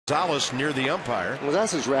Dallas near the umpire. Well,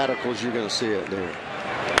 that's as radical as you're going to see it there.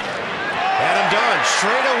 Adam Dunn,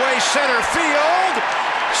 straightaway center field.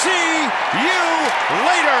 See you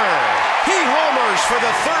later. He homers for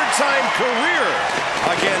the third time career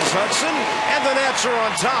against Hudson, and the Nats are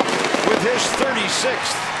on top with his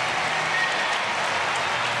 36th.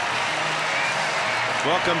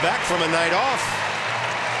 Welcome back from a night off.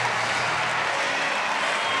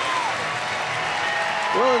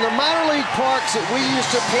 Well, in the minor league parks that we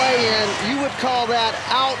used to play in, you would call that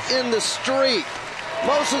out in the street.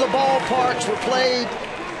 Most of the ballparks were played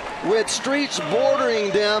with streets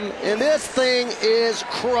bordering them, and this thing is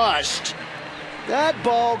crushed. That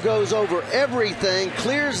ball goes over everything,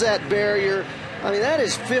 clears that barrier. I mean, that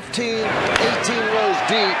is 15, 18 rows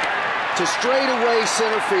deep to straightaway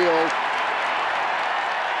center field.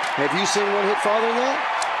 Have you seen one hit farther than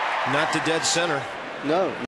that? Not to dead center. No.